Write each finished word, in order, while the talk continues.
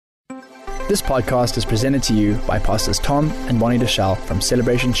This podcast is presented to you by Pastors Tom and Bonnie Deshelle from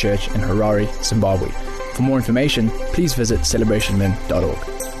Celebration Church in Harare, Zimbabwe. For more information, please visit celebrationmen.org.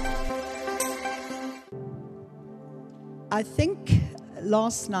 I think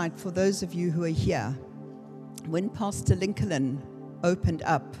last night, for those of you who are here, when Pastor Lincoln opened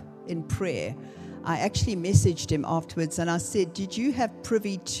up in prayer, I actually messaged him afterwards and I said, did you have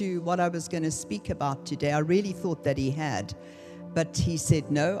privy to what I was going to speak about today? I really thought that he had, but he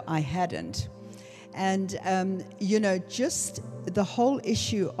said, no, I hadn't. And, just the whole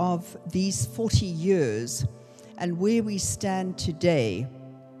issue of these 40 years and where we stand today,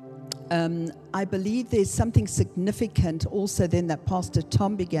 I believe there's something significant also then that Pastor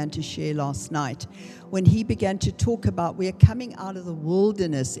Tom began to share last night when he began to talk about we're coming out of the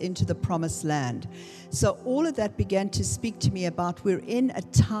wilderness into the promised land. So all of that began to speak to me about we're in a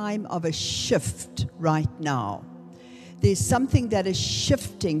time of a shift right now. There's something that is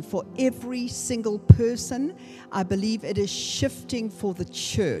shifting for every single person. I believe it is shifting for the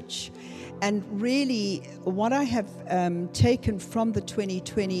church. And really, what I have taken from the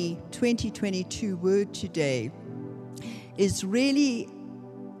 2022 word today is really,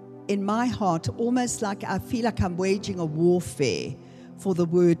 in my heart, almost like I feel like I'm waging a warfare for the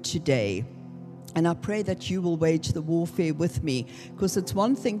word today. And I pray that you will wage the warfare with me, because it's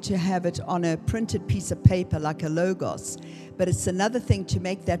one thing to have it on a printed piece of paper like a logos, but it's another thing to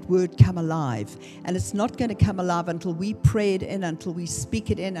make that word come alive. And it's not going to come alive until we pray it in, until we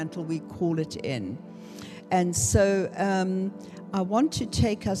speak it in, until we call it in. And so I want to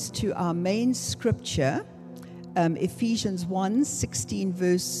take us to our main scripture, Ephesians 1, 16,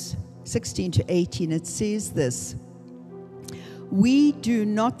 verse 16 to 18. It says this: we do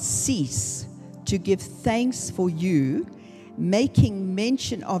not cease to give thanks for you, making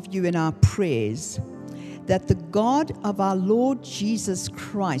mention of you in our prayers, that the God of our Lord Jesus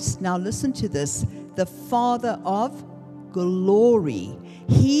Christ, now listen to this, the Father of glory.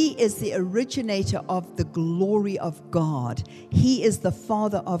 He is the originator of the glory of God. He is the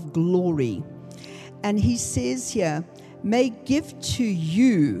Father of glory. And he says here, may give to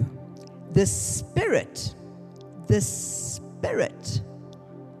you the Spirit, the Spirit.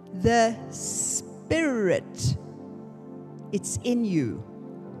 It's in you,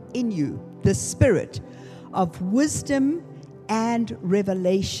 the Spirit of wisdom and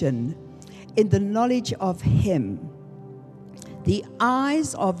revelation in the knowledge of Him, the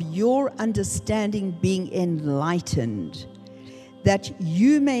eyes of your understanding being enlightened, that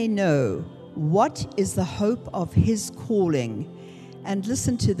you may know what is the hope of His calling. And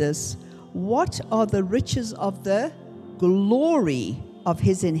listen to this, what are the riches of the glory of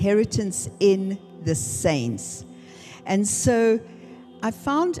His inheritance in the saints. And so I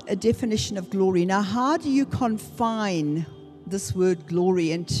found a definition of glory. Now, how do you confine this word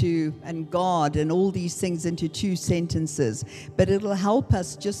glory into, and God and all these things into two sentences? But it'll help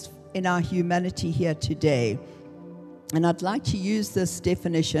us just in our humanity here today. And I'd like to use this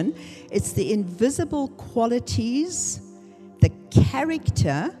definition. It's the invisible qualities, the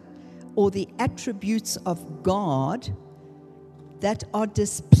character, or the attributes of God that are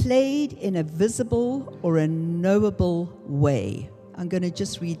displayed in a visible or a knowable way. I'm going to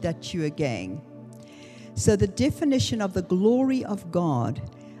just read that to you again. So the definition of the glory of God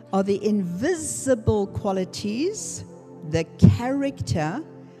are the invisible qualities, the character,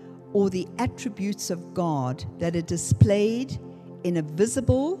 or the attributes of God that are displayed in a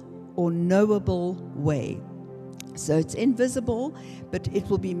visible or knowable way. So it's invisible, but it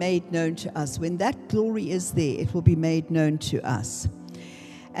will be made known to us. When that glory is there, it will be made known to us.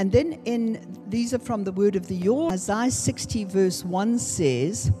 And then these are from the word of the Lord. Isaiah 60 verse 1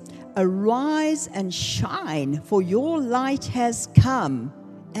 says, arise and shine, for your light has come.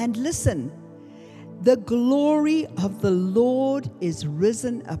 And listen, the glory of the Lord is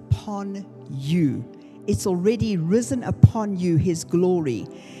risen upon you. It's already risen upon you, His glory.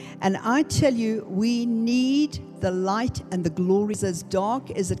 And I tell you, we need the light and the glory. It's as dark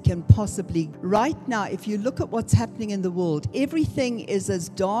as it can possibly. Right now, if you look at what's happening in the world, everything is as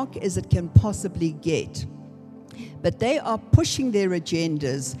dark as it can possibly get. But they are pushing their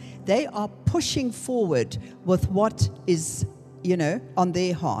agendas. They are pushing forward with what is, on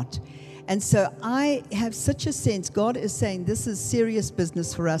their heart. And so I have such a sense, God is saying this is serious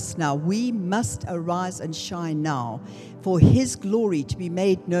business for us now. We must arise and shine now for His glory to be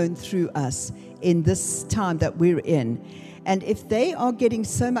made known through us in this time that we're in. And if they are getting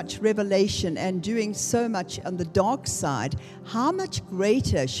so much revelation and doing so much on the dark side, how much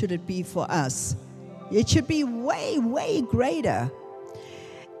greater should it be for us? It should be way, way greater.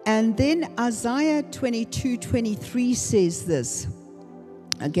 And then Isaiah 22:23 says this,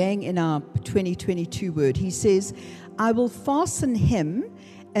 again in our 2022 word, he says, I will fasten him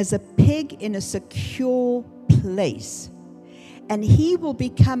as a peg in a secure place, and he will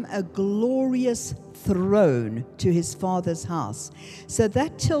become a glorious throne to his father's house. So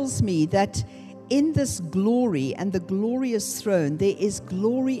that tells me that in this glory and the glorious throne, there is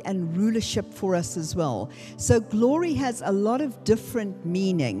glory and rulership for us as well. So glory has a lot of different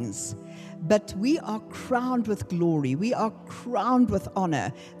meanings, but we are crowned with glory. We are crowned with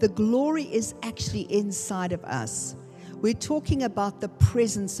honor. The glory is actually inside of us. We're talking about the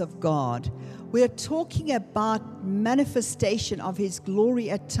presence of God. We're talking about manifestation of His glory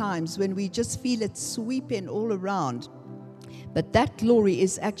at times when we just feel it sweeping all around. But that glory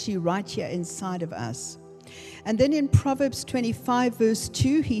is actually right here inside of us. And then in Proverbs 25 verse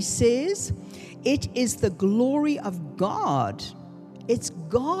 2, he says, it is the glory of God. It's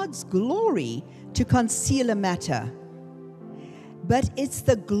God's glory to conceal a matter. But it's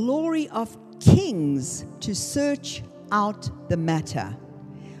the glory of kings to search out the matter.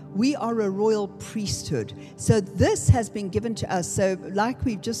 We are a royal priesthood. So this has been given to us. So like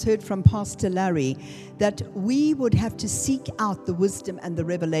we've just heard from Pastor Larry, that we would have to seek out the wisdom and the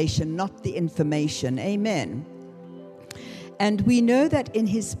revelation, not the information. Amen. And we know that in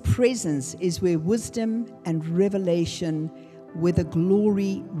His presence is where wisdom and revelation, where the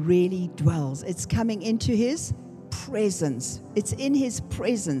glory really dwells. It's coming into His presence. It's in His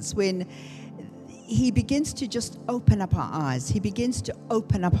presence when He begins to just open up our eyes. He begins to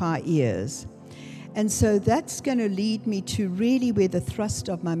open up our ears. And so that's going to lead me to really where the thrust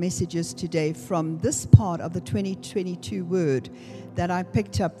of my message is today, from this part of the 2022 word that I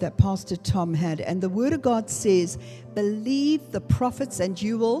picked up that Pastor Tom had. And the word of God says, believe the prophets and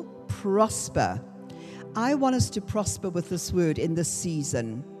you will prosper. I want us to prosper with this word in this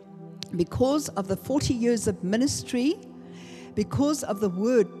season. Because of the 40 years of ministry, because of the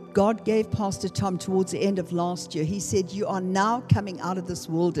word God gave Pastor Tom towards the end of last year, he said, you are now coming out of this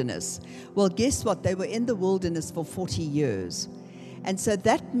wilderness. Well, guess what? They were in the wilderness for 40 years. And so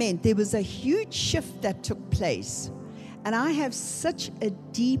that meant there was a huge shift that took place. And I have such a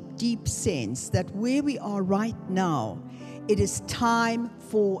deep, deep sense that where we are right now, it is time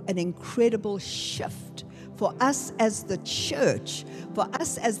for an incredible shift. For us as the church, for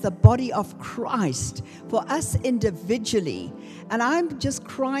us as the body of Christ, for us individually. And I'm just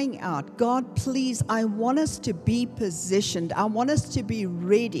crying out, God, please, I want us to be positioned. I want us to be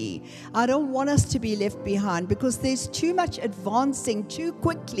ready. I don't want us to be left behind, because there's too much advancing too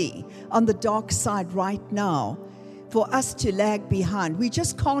quickly on the dark side right now for us to lag behind. We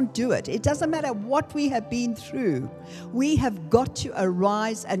just can't do it. It doesn't matter what we have been through. We have got to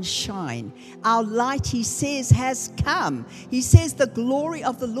arise and shine. Our light, He says, has come. He says the glory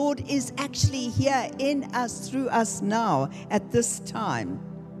of the Lord is actually here in us, through us now at this time.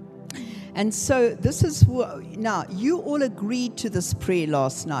 And so this is now, you all agreed to this prayer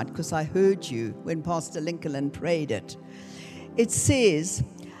last night, because I heard you when Pastor Lincoln prayed it. It says,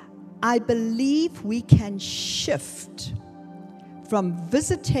 I believe we can shift from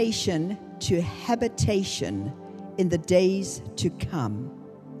visitation to habitation in the days to come.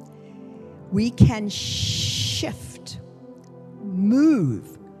 We can shift,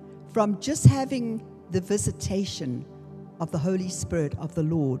 move from just having the visitation of the Holy Spirit of the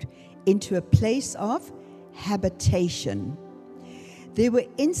Lord into a place of habitation. There were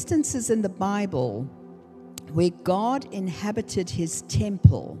instances in the Bible where God inhabited His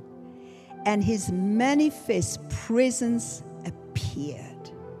temple, and His manifest presence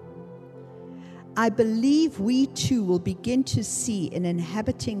appeared. I believe we too will begin to see an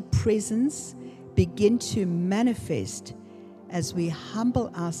inhabiting presence begin to manifest as we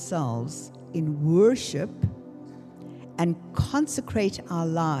humble ourselves in worship and consecrate our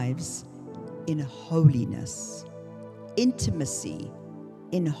lives in holiness, intimacy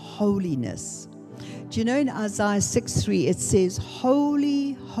in holiness. Do you know in Isaiah 6:3 it says,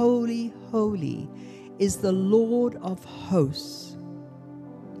 holy, holy, holy is the Lord of hosts.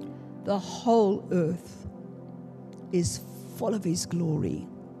 The whole earth is full of His glory.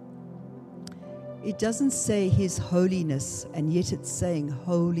 It doesn't say His holiness, and yet it's saying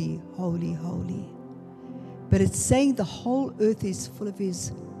holy, holy, holy. But it's saying the whole earth is full of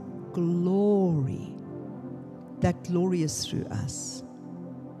His glory. That glory is through us.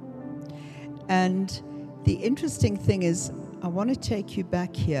 And the interesting thing is, I want to take you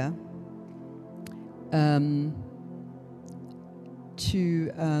back here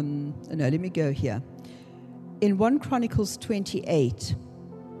let me go here. In 1 Chronicles 28,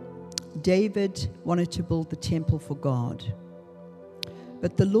 David wanted to build the temple for God.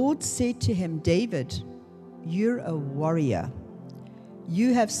 But the Lord said to him, David, you're a warrior.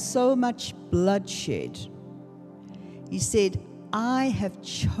 you have so much bloodshed. He said, I have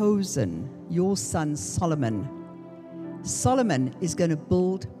chosen your son Solomon. Solomon is going to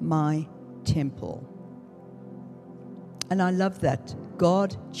build my temple. And I love that.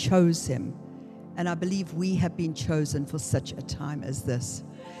 God chose him. And I believe we have been chosen for such a time as this.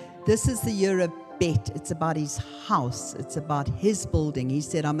 This is the year of Bet. It's about his house. It's about his building. He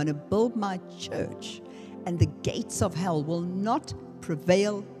said, I'm going to build my church, and the gates of hell will not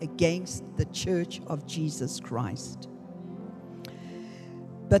prevail against the church of Jesus Christ.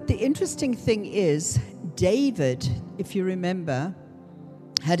 But the interesting thing is, David, if you remember,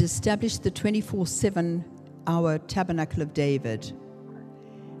 had established the 24/7 hour tabernacle of David.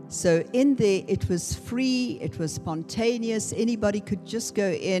 So in there, it was free, it was spontaneous, anybody could just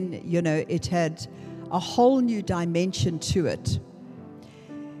go in, it had a whole new dimension to it.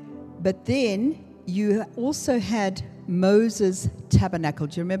 But then you also had Moses' tabernacle.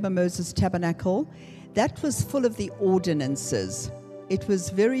 Do you remember Moses' tabernacle? That was full of the ordinances. It was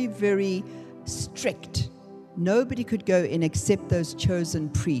very, very strict. Nobody could go in except those chosen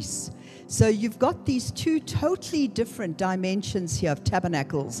priests. So you've got these two totally different dimensions here of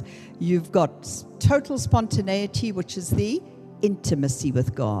tabernacles. You've got total spontaneity, which is the intimacy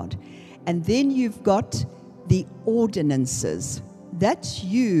with God. And then you've got the ordinances. That's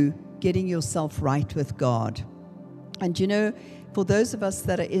you getting yourself right with God. And for those of us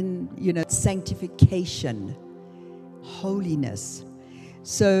that are in, sanctification, holiness.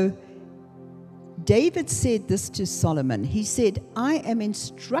 So David said this to Solomon. He said, I am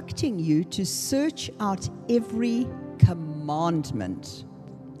instructing you to search out every commandment.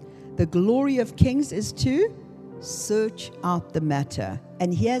 The glory of kings is to search out the matter.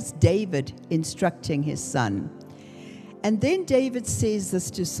 And here's David instructing his son. And then David says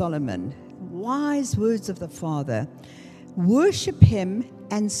this to Solomon, wise words of the Father. Worship him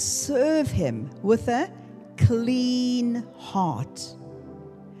and serve him with a clean heart.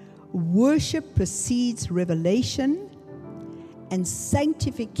 Worship precedes revelation, and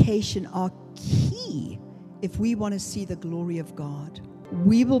sanctification are key if we want to see the glory of God.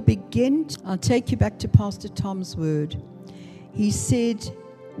 We will begin, I'll take you back to Pastor Tom's word. He said,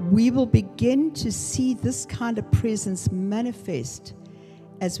 we will begin to see this kind of presence manifest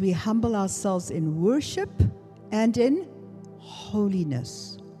as we humble ourselves in worship and in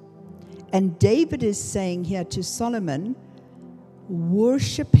holiness. And David is saying here to Solomon,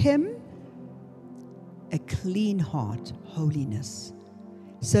 worship him, a clean heart, holiness.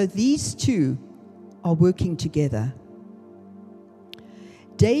 So these two are working together.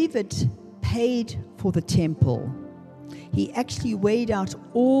 David paid for the temple. He actually weighed out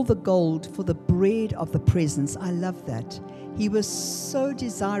all the gold for the bread of the presence. I love that. He was so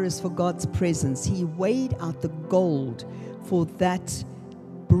desirous for God's presence. He weighed out the gold for that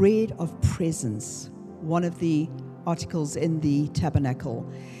bread of presence, one of the articles in the tabernacle.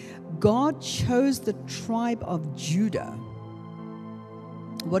 God chose the tribe of Judah.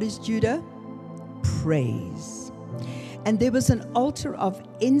 What is Judah? Praise. And there was an altar of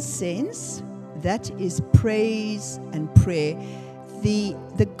incense, that is praise and prayer. The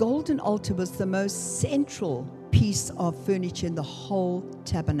golden altar was the most central piece of furniture in the whole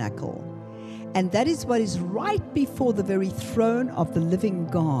tabernacle. And that is what is right before the very throne of the living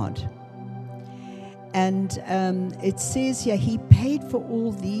God. And it says here, he paid for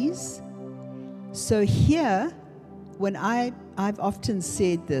all these. So here, when I've often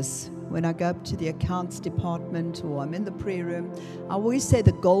said this, when I go up to the accounts department or I'm in the prayer room, I always say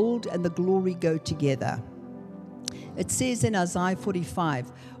the gold and the glory go together. It says in Isaiah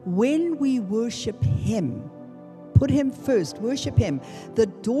 45, when we worship him, put him first, worship him, the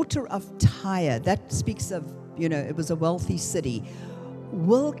daughter of Tyre, that speaks of, it was a wealthy city,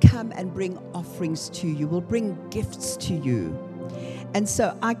 will come and bring offerings to you, will bring gifts to you. And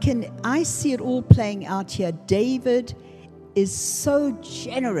so I see it all playing out here. David is so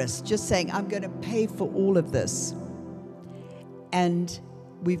generous, just saying, I'm going to pay for all of this. And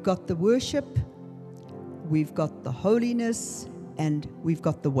we've got the worship, we've got the holiness, and we've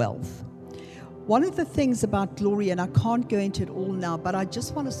got the wealth. One of the things about glory, and I can't go into it all now, but I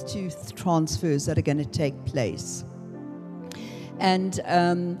just want us to transfers that are going to take place. And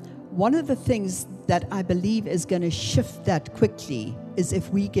one of the things that I believe is going to shift that quickly is if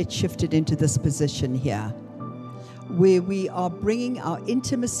we get shifted into this position here, where we are bringing our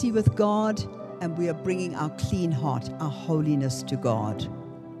intimacy with God and we are bringing our clean heart, our holiness to God.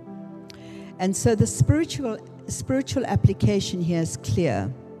 And so the spiritual application here is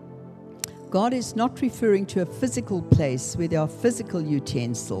clear. God is not referring to a physical place where there are physical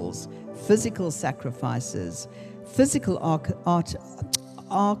utensils, physical sacrifices, physical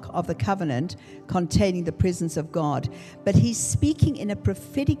Ark of the Covenant containing the presence of God. But he's speaking in a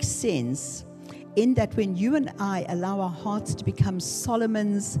prophetic sense, in that when you and I allow our hearts to become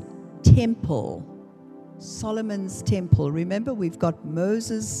Solomon's temple. Solomon's temple. Remember, we've got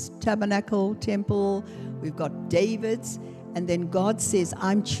Moses' tabernacle, temple. We've got David's. And then God says,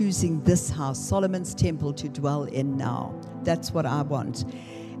 I'm choosing this house, Solomon's temple, to dwell in now. That's what I want.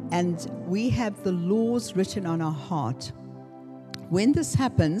 And we have the laws written on our heart. When this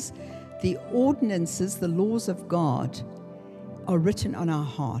happens, the ordinances, the laws of God, are written on our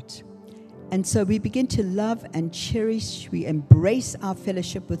heart. And so we begin to love and cherish, we embrace our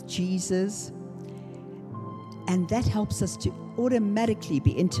fellowship with Jesus. And that helps us to automatically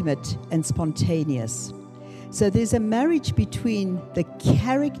be intimate and spontaneous. So there's a marriage between the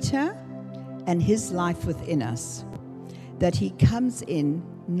character and his life within us, that he comes in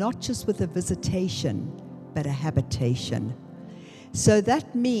not just with a visitation, but a habitation. So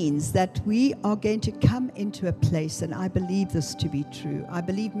that means that we are going to come into a place, and I believe this to be true. I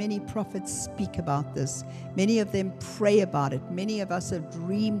believe many prophets speak about this. Many of them pray about it. Many of us have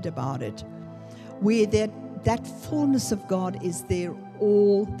dreamed about it, where that fullness of God is there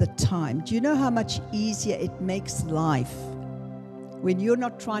all the time. Do you know how much easier it makes life when you're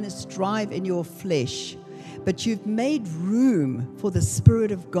not trying to strive in your flesh, but you've made room for the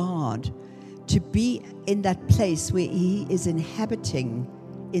Spirit of God to be in that place where he is inhabiting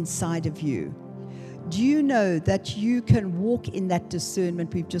inside of you? Do you know that you can walk in that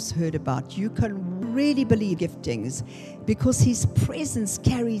discernment we've just heard about? You can really believe giftings because his presence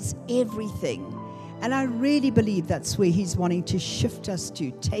carries everything. And I really believe that's where he's wanting to shift us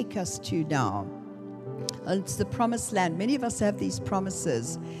to, take us to now. And it's the promised land. Many of us have these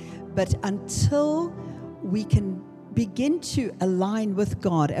promises, but until we can begin to align with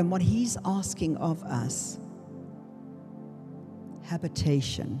God and what he's asking of us,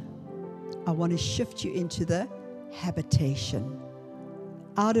 habitation. I want to shift you into the habitation.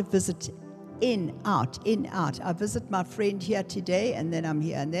 Out of visit, in, out. I visit my friend here today, and then I'm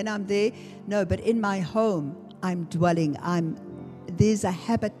here, and then I'm there. No, but in my home, I'm dwelling. There's a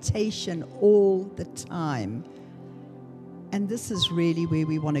habitation all the time. And this is really where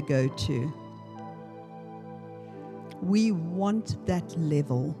we want to go to. We want that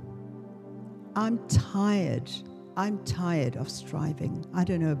level. I'm tired of striving. I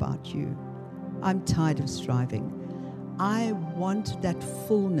don't know about you. I'm tired of striving. I want that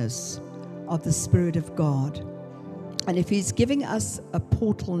fullness of the Spirit of God. And if he's giving us a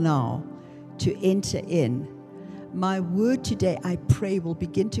portal now to enter in, my word today, I pray, will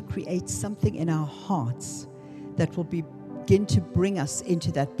begin to create something in our hearts that will begin to bring us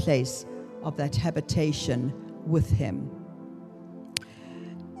into that place of that habitation with him.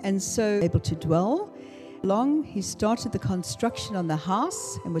 And so, able to dwell. He started the construction on the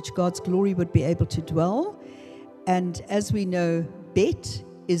house in which God's glory would be able to dwell. And as we know, Bet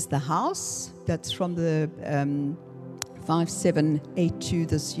is the house. That's from the 5782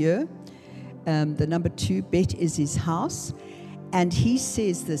 this year. The number 2, Bet, is his house. And he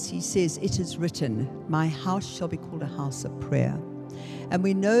says this, he says, it is written, my house shall be called a house of prayer. And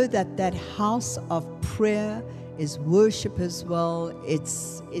we know that that house of prayer is worship as well.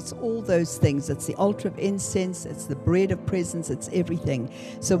 It's all those things. It's the altar of incense. It's the bread of presence. It's everything.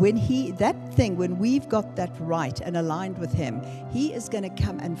 So when we've got that right and aligned with him, he is going to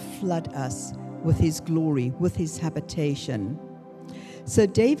come and flood us with his glory, with his habitation. So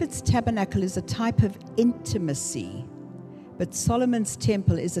David's tabernacle is a type of intimacy, but Solomon's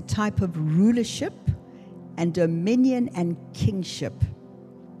temple is a type of rulership and dominion and kingship.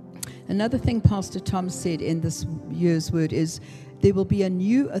 Another thing Pastor Tom said in this year's word is there will be a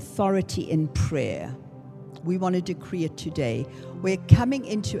new authority in prayer. We want to decree it today. We're coming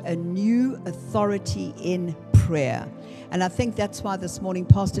into a new authority in prayer. And I think that's why this morning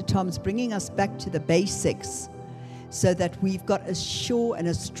Pastor Tom's bringing us back to the basics so that we've got a sure and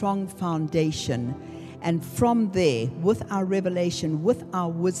a strong foundation. And from there, with our revelation, with our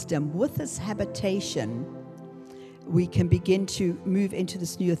wisdom, with this habitation, we can begin to move into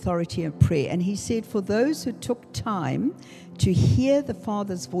this new authority of prayer. And he said, for those who took time to hear the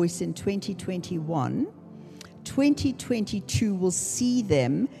Father's voice in 2021, 2022 will see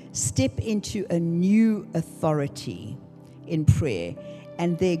them step into a new authority in prayer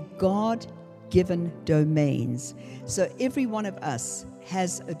and their God-given domains. So every one of us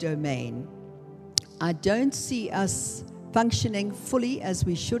has a domain. I don't see us functioning fully as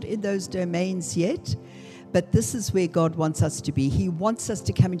we should in those domains yet, but this is where God wants us to be. He wants us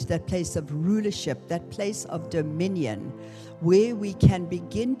to come into that place of rulership, that place of dominion, where we can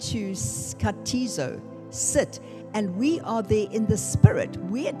begin to katizo, sit and we are there in the Spirit.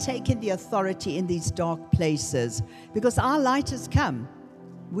 We are taking the authority in these dark places because our light has come.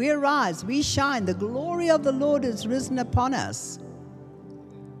 We arise, we shine. The glory of the Lord is risen upon us.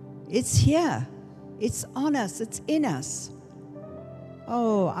 It's here. It's on us. It's in us.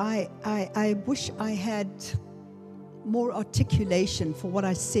 Oh, I wish I had more articulation for what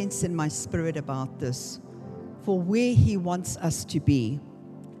I sense in my spirit about this, for where He wants us to be.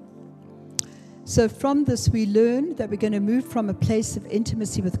 So from this, we learn that we're going to move from a place of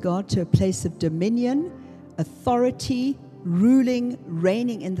intimacy with God to a place of dominion, authority, ruling,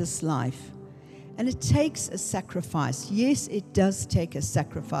 reigning in this life. And it takes a sacrifice. Yes, it does take a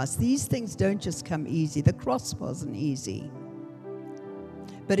sacrifice. These things don't just come easy. The cross wasn't easy.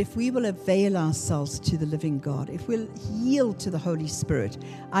 But if we will avail ourselves to the living God, if we'll yield to the Holy Spirit,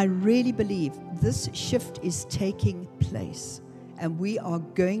 I really believe this shift is taking place. And we are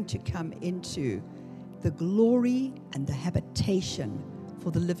going to come into the glory and the habitation for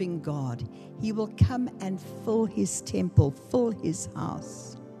the living God. He will come and fill His temple, fill His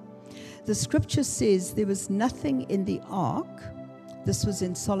house. The scripture says there was nothing in the ark, this was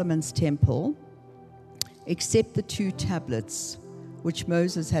in Solomon's temple, except the 2 tablets which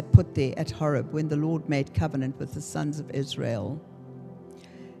Moses had put there at Horeb when the Lord made covenant with the sons of Israel.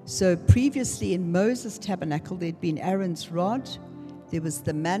 So previously in Moses' tabernacle, there'd been Aaron's rod. There was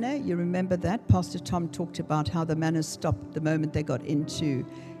the manna. You remember that? Pastor Tom talked about how the manna stopped the moment they got into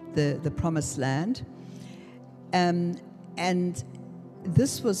the promised land. And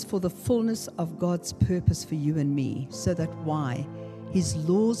this was for the fullness of God's purpose for you and me, so that why? His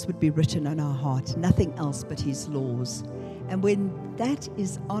laws would be written on our heart, nothing else but His laws. And when that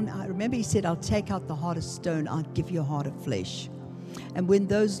is on our, remember He said, I'll take out the heart of stone, I'll give you a heart of flesh. And when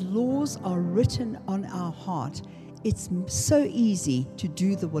those laws are written on our heart, it's so easy to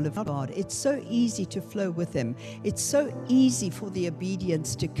do the will of God. It's so easy to flow with Him. It's so easy for the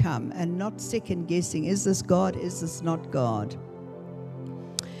obedience to come and not second guessing, is this God, is this not God?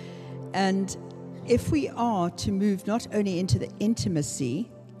 And if we are to move not only into the intimacy,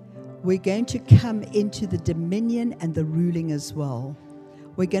 we're going to come into the dominion and the ruling as well.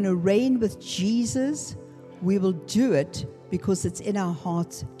 We're going to reign with Jesus. We will do it because it's in our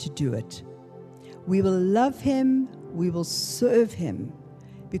hearts to do it. We will love Him. We will serve Him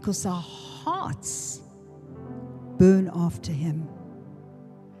because our hearts burn after Him.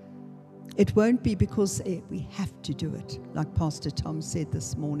 It won't be because we have to do it, like Pastor Tom said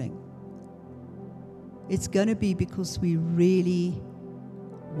this morning. It's going to be because we really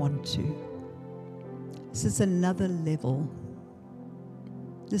want to. This is another level.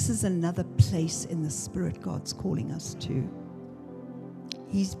 This is another place in the Spirit God's calling us to.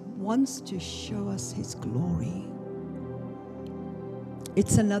 He wants to show us His glory.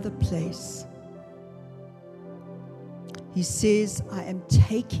 It's another place. He says, I am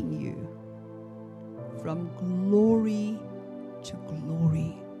taking you from glory to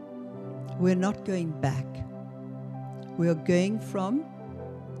glory. We're not going back. We are going from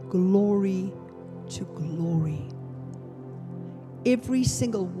glory to glory. Every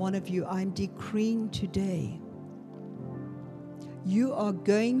single one of you, I'm decreeing today, you are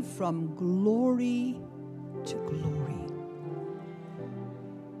going from glory to glory.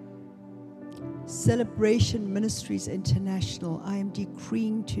 Celebration Ministries International, I am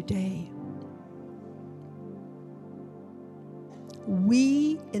decreeing today,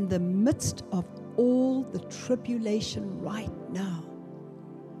 we, in the midst of all the tribulation right now,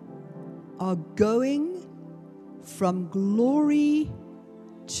 are going from glory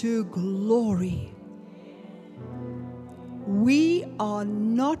to glory. We are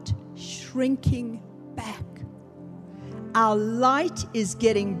not shrinking back. Our light is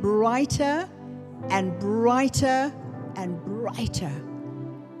getting brighter and brighter and brighter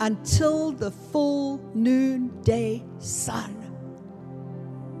until the full noonday sun.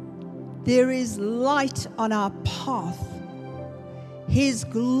 There is light on our path. His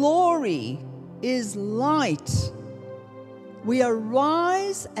glory is light. We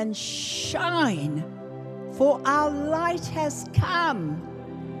arise and shine, for our light has come,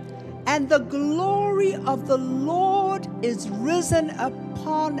 and the glory of the Lord is risen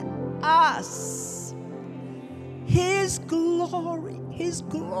upon us. His glory is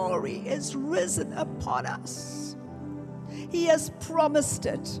risen upon us. He has promised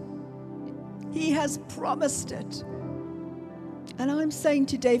it. He has promised it. And I'm saying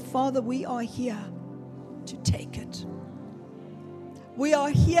today, Father, we are here to take it. We are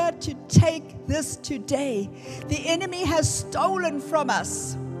here to take this today. The enemy has stolen from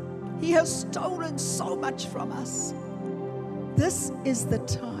us. He has stolen so much from us. This is the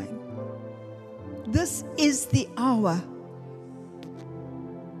time. This is the hour.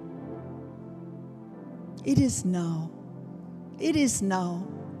 It is now. It is now.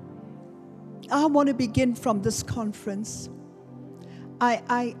 I want to begin from this conference.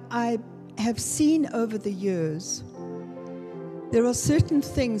 I have seen over the years, there are certain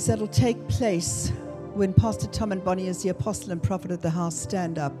things that will take place when Pastor Tom and Bonnie, as the apostle and prophet of the house,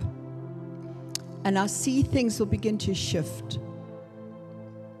 stand up. And I see things will begin to shift.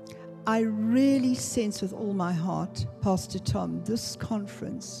 I really sense with all my heart, Pastor Tom, this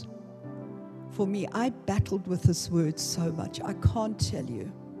conference, for me, I battled with this word so much. I can't tell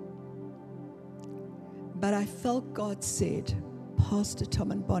you. But I felt God said, Pastor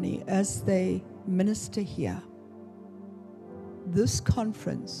Tom and Bonnie, as they minister here, this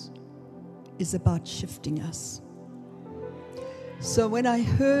conference is about shifting us. So when I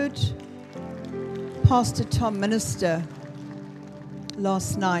heard Pastor Tom minister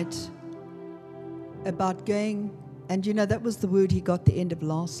last night about going, and you know, that was the word he got the end of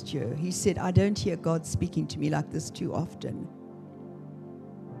last year. He said, I don't hear God speaking to me like this too often.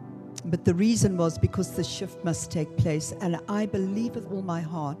 But the reason was because the shift must take place. And I believe with all my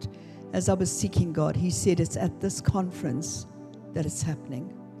heart, as I was seeking God, he said it's at this conference that it's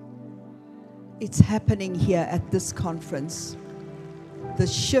happening. It's happening here at this conference. The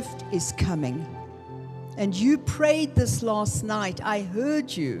shift is coming. And you prayed this last night. I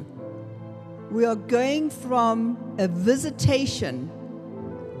heard you. We are going from a visitation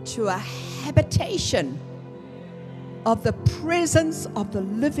to a habitation of the presence of the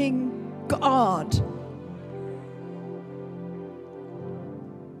living God.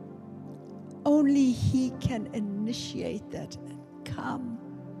 Only He can initiate that and come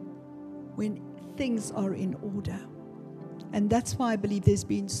when things are in order. And that's why I believe there's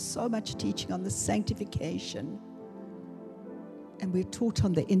been so much teaching on the sanctification. And we're taught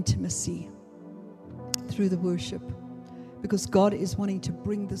on the intimacy through the worship. Because God is wanting to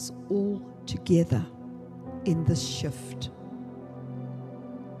bring this all together in this shift.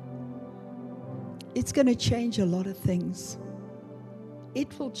 It's going to change a lot of things.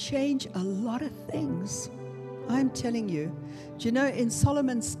 It will change a lot of things. I'm telling you. Do you know, in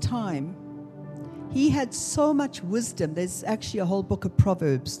Solomon's time, he had so much wisdom. There's actually a whole book of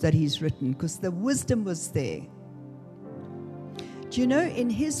Proverbs that he's written because the wisdom was there. Do you know, in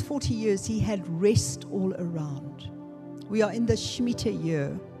his 40 years, he had rest all around. We are in the Shemitah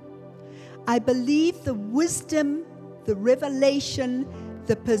year. I believe the wisdom, the revelation,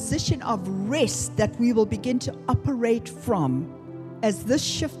 the position of rest that we will begin to operate from as this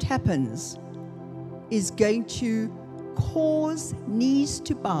shift happens is going to cause knees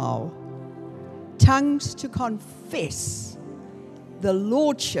to bow, tongues to confess the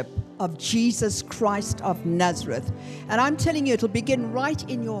lordship of Jesus Christ of Nazareth. And I'm telling you, it'll begin right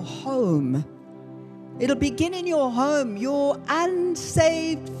in your home. It'll begin in your home. Your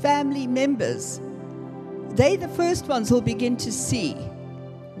unsaved family members, they the first ones who'll begin to see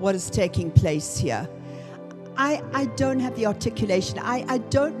what is taking place here. I don't have the articulation. I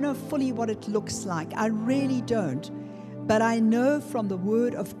don't know fully what it looks like. I really don't. But I know from the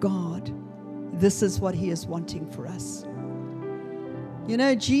Word of God, this is what He is wanting for us. You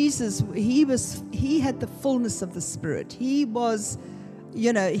know, Jesus, He had the fullness of the Spirit. He was,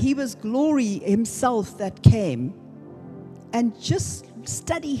 He was glory Himself that came. And just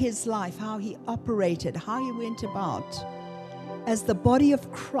study His life, how He operated, how He went about. As the body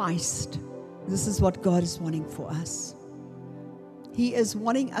of Christ, this is what God is wanting for us. He is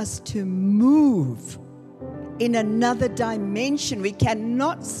wanting us to move in another dimension. We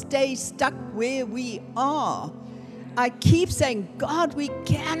cannot stay stuck where we are. I keep saying, God, we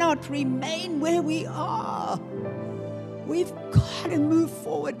cannot remain where we are. We've got to move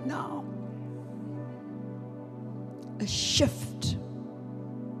forward now. A shift.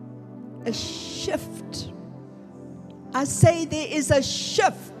 A shift. I say there is a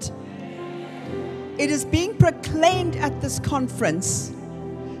shift. It is being proclaimed at this conference.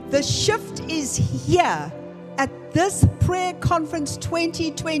 The shift is here at this prayer conference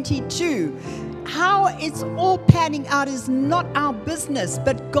 2022. How it's all panning out is not our business,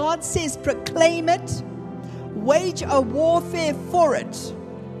 but God says proclaim it, wage a warfare for it,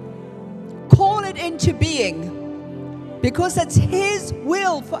 call it into being, because it's His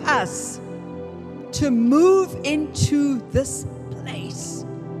will for us to move into this place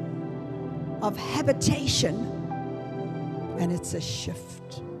of habitation. And it's a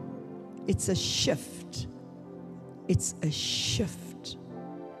shift. It's a shift. It's a shift.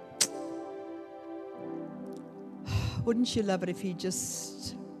 Wouldn't you love it if He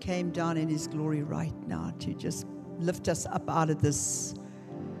just came down in His glory right now to just lift us up out of this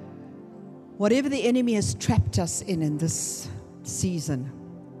Whatever the enemy has trapped us in this season,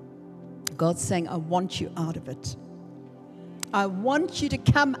 God's saying, I want you out of it. I want you to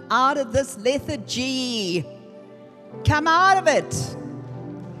come out of this lethargy. Come out of it.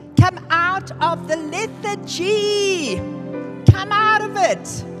 Come out of the lethargy. Come out of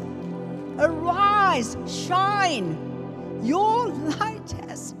it. Arise, shine. Your light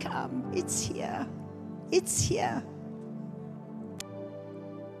has come. It's here. It's here.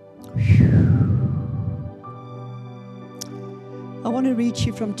 I want to read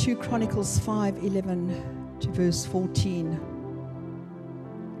you from 2 Chronicles 5:11 to verse 14.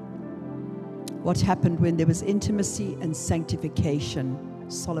 What happened when there was intimacy and sanctification,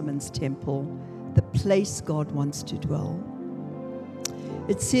 Solomon's temple, the place God wants to dwell.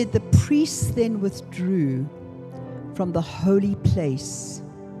 It said, the priests then withdrew from the holy place.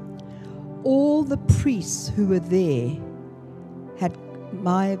 All the priests who were there had,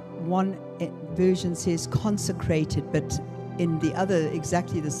 my one version says consecrated, but in the other,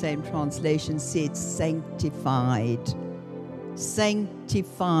 exactly the same translation said sanctified.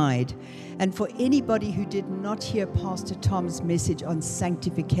 Sanctified. And for anybody who did not hear Pastor Tom's message on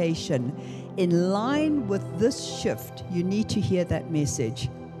sanctification, in line with this shift, you need to hear that message.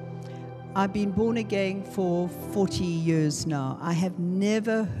 I've been born again for 40 years now. I have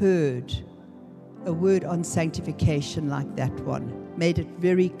never heard a word on sanctification like that one. Made it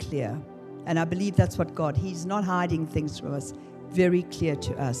very clear. And I believe that's what God, He's not hiding things from us. Very clear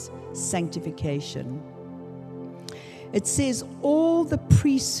to us. Sanctification. It says, all the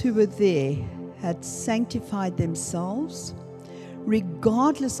priests who were there had sanctified themselves,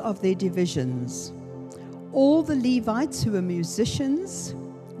 regardless of their divisions. All the Levites who were musicians,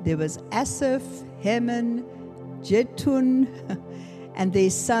 there was Asaph, Heman, Jeduthun, and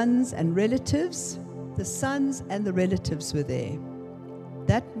their sons and relatives. The sons and the relatives were there.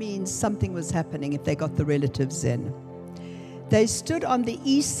 That means something was happening if they got the relatives in. They stood on the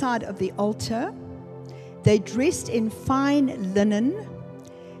east side of the altar. They dressed in fine linen.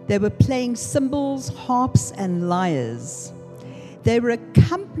 They were playing cymbals, harps, and lyres. They were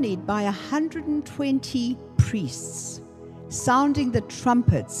accompanied by 120 priests, sounding the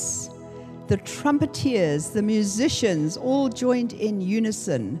trumpets. The trumpeters, the musicians, all joined in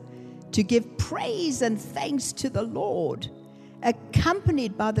unison to give praise and thanks to the Lord,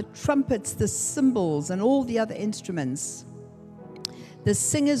 accompanied by the trumpets, the cymbals, and all the other instruments. The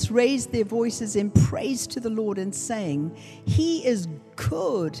singers raised their voices in praise to the Lord and saying, He is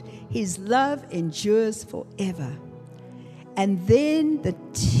good, His love endures forever. And then the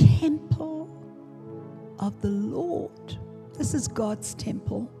temple of the Lord, this is God's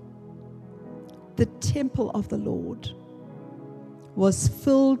temple, the temple of the Lord was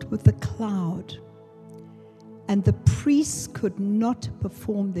filled with the cloud, and the priests could not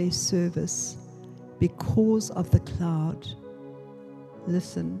perform their service because of the cloud.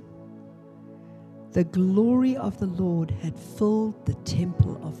 Listen, the glory of the Lord had filled the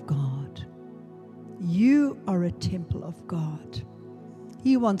temple of God. You are a temple of God.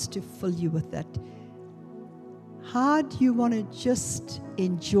 He wants to fill you with that. How do you want to just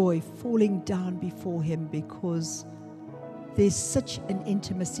enjoy falling down before Him, because there's such an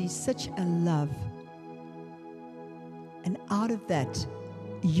intimacy, such a love. And out of that,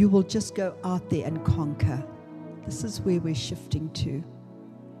 you will just go out there and conquer. This is where we're shifting to.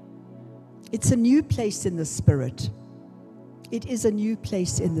 It's a new place in the Spirit. It is a new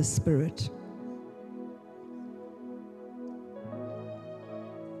place in the Spirit.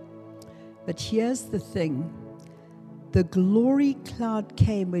 But here's the thing. The glory cloud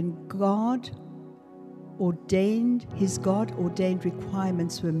came when His God-ordained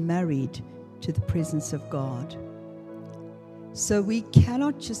requirements were married to the presence of God. So we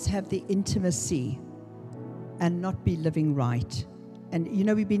cannot just have the intimacy and not be living right. And,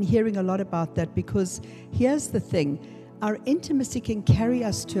 we've been hearing a lot about that, because here's the thing. Our intimacy can carry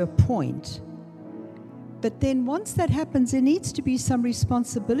us to a point. But then once that happens, there needs to be some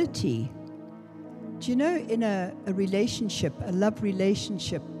responsibility. Do you know, in a relationship, a love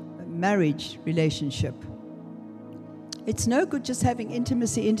relationship, a marriage relationship, it's no good just having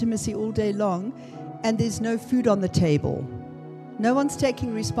intimacy all day long, and there's no food on the table. No one's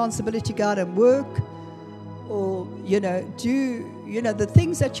taking responsibility to go out and work, or, do the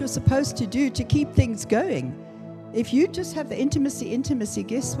things that you're supposed to do to keep things going. If you just have the intimacy,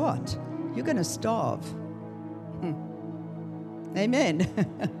 guess what? You're going to starve. Amen.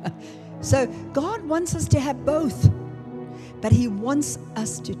 So God wants us to have both, but He wants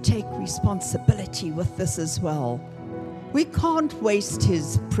us to take responsibility with this as well. We can't waste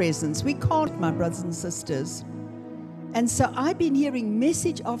His presence. We can't, my brothers and sisters. And so I've been hearing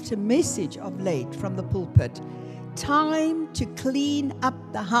message after message of late from the pulpit. Time to clean up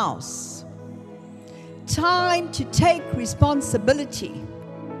the house. Time to take responsibility.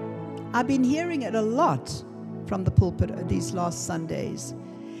 I've been hearing it a lot from the pulpit these last Sundays.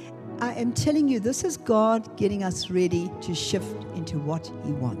 I am telling you, this is God getting us ready to shift into what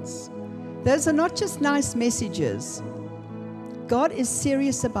He wants. Those are not just nice messages. God is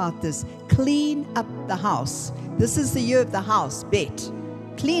serious about this. Clean up the house. This is the year of the house, bet.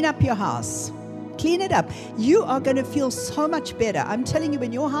 Clean up your house. Clean it up. You are going to feel so much better. I'm telling you,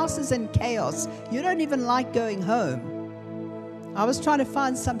 when your house is in chaos, you don't even like going home. I was trying to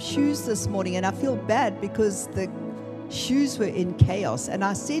find some shoes this morning, and I feel bad because the shoes were in chaos. And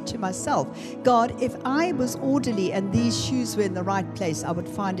I said to myself, God, if I was orderly and these shoes were in the right place, I would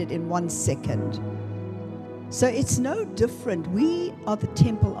find it in 1 second. So it's no different. We are the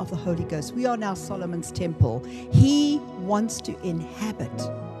temple of the Holy Ghost. We are now Solomon's temple. He wants to inhabit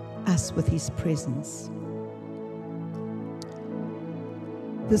us with His presence.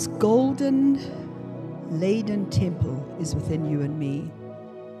 This golden laden temple is within you and me.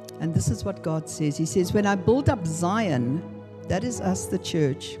 And this is what God says. He says, when I build up Zion, that is us, the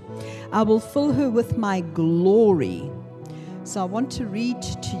church, I will fill her with my glory. So I want to read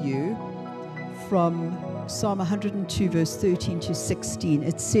to you from Psalm 102, verse 13 to 16.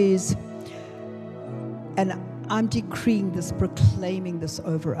 It says, and I'm decreeing this, proclaiming this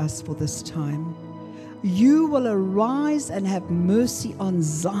over us for this time. You will arise and have mercy on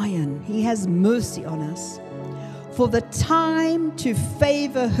Zion. He has mercy on us. For the time to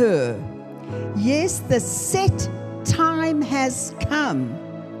favor her. Yes, the set time has come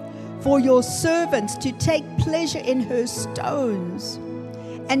for your servants to take pleasure in her stones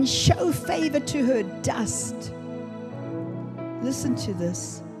and show favor to her dust. Listen to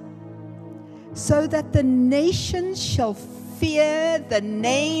this. So that the nations shall fear the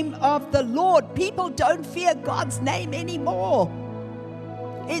name of the Lord. People don't fear God's name anymore.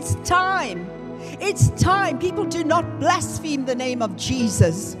 It's time. It's time. People do not blaspheme the name of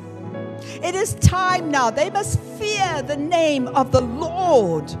Jesus. It is time now. They must fear the name of the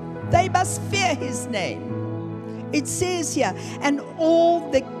Lord. They must fear His name. It says here, and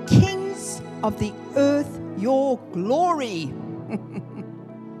all the kings of the earth your glory.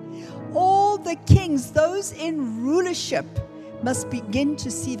 All the kings, those in rulership, must begin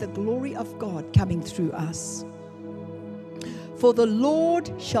to see the glory of God coming through us. For the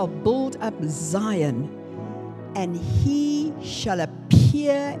Lord shall build up Zion, and He shall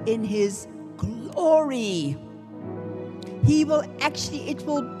appear in His glory. He will actually,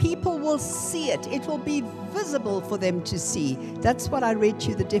 people will see it. It will be visible for them to see. That's what I read to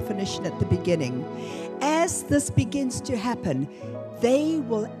you, the definition at the beginning. As this begins to happen, they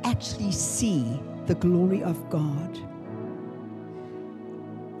will actually see the glory of God.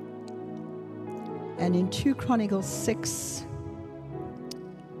 And in 2 Chronicles 6,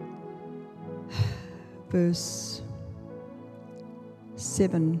 verse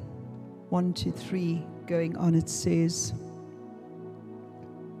 7, 1 to 3, going on, it says,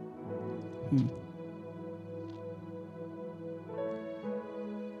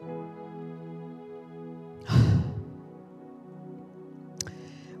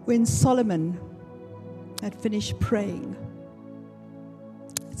 when Solomon had finished praying,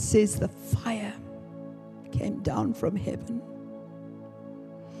 it says the fire came down from heaven,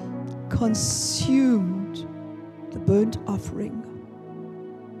 consumed the burnt offering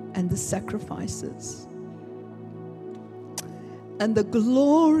and the sacrifices. And the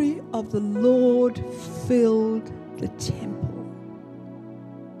glory of the Lord filled the temple.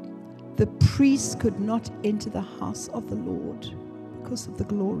 The priests could not enter the house of the Lord because of the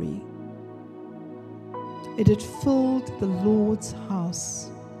glory. It had filled the Lord's house.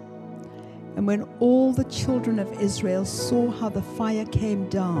 And when all the children of Israel saw how the fire came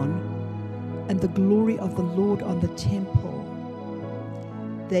down and the glory of the Lord on the temple,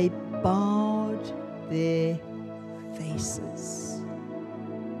 they bowed their faces.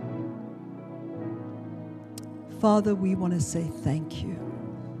 Father, we want to say thank you.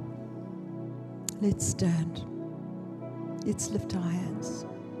 Let's stand. Let's lift our hands.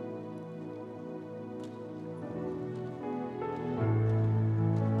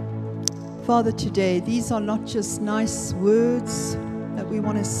 Father, today, these are not just nice words that we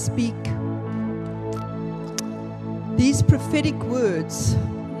want to speak. These prophetic words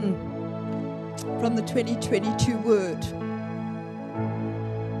from the 2022 word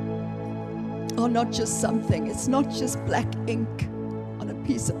are not just something. It's not just black ink on a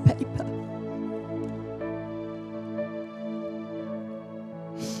piece of paper.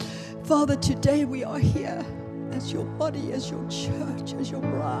 Father, today we are here as your body, as your church, as your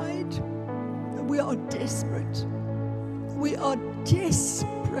bride. And we are desperate. We are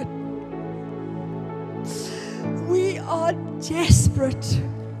desperate. We are desperate.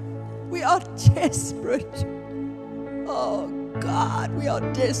 We are desperate. Oh God, we are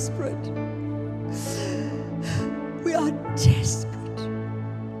desperate. We are desperate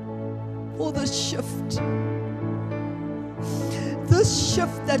for the shift. This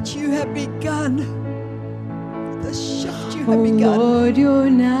shift that you have begun. The shift you have begun. Lord, you're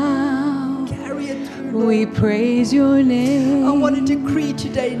now. Carry it through, Lord. We praise your name. I want to decree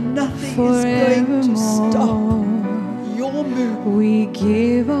today, nothing is going to stop your move. We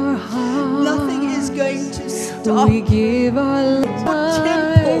give our heart. Nothing is going to stop. We give our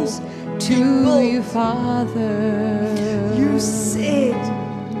lives to you, Father. You said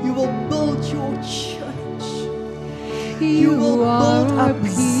you will build your church. You will build up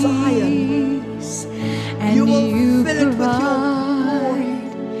Zion. And you will you fill it with your glory.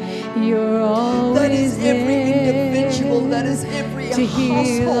 You're always that is every individual, that is every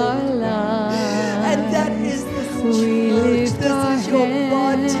household. And that is this church. This is your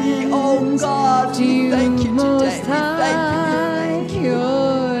body. Oh God, we thank you today. We thank you.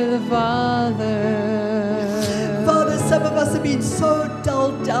 You're the Father. Father, some of us have been so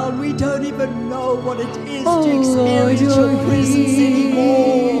dulled down, we don't even know what it is to experience your presence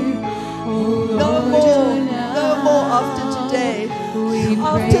anymore. No more after today.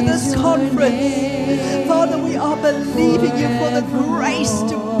 After this conference, Father, we are believing you for the grace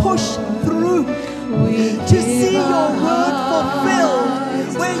to push through, to see your word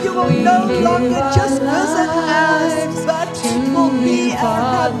fulfilled, where you will no longer just visit us, but it will be a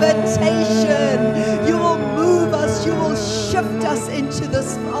habitation. You will move us, you will shift us into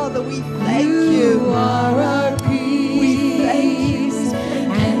this, Father. We thank you. You are our peace. We thank you.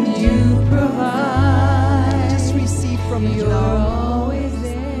 And you provide. Just receive from you You're now. always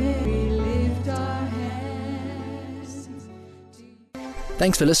there. We lift our hands.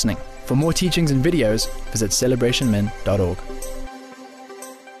 Thanks for listening. For more teachings and videos, visit celebrationmen.org.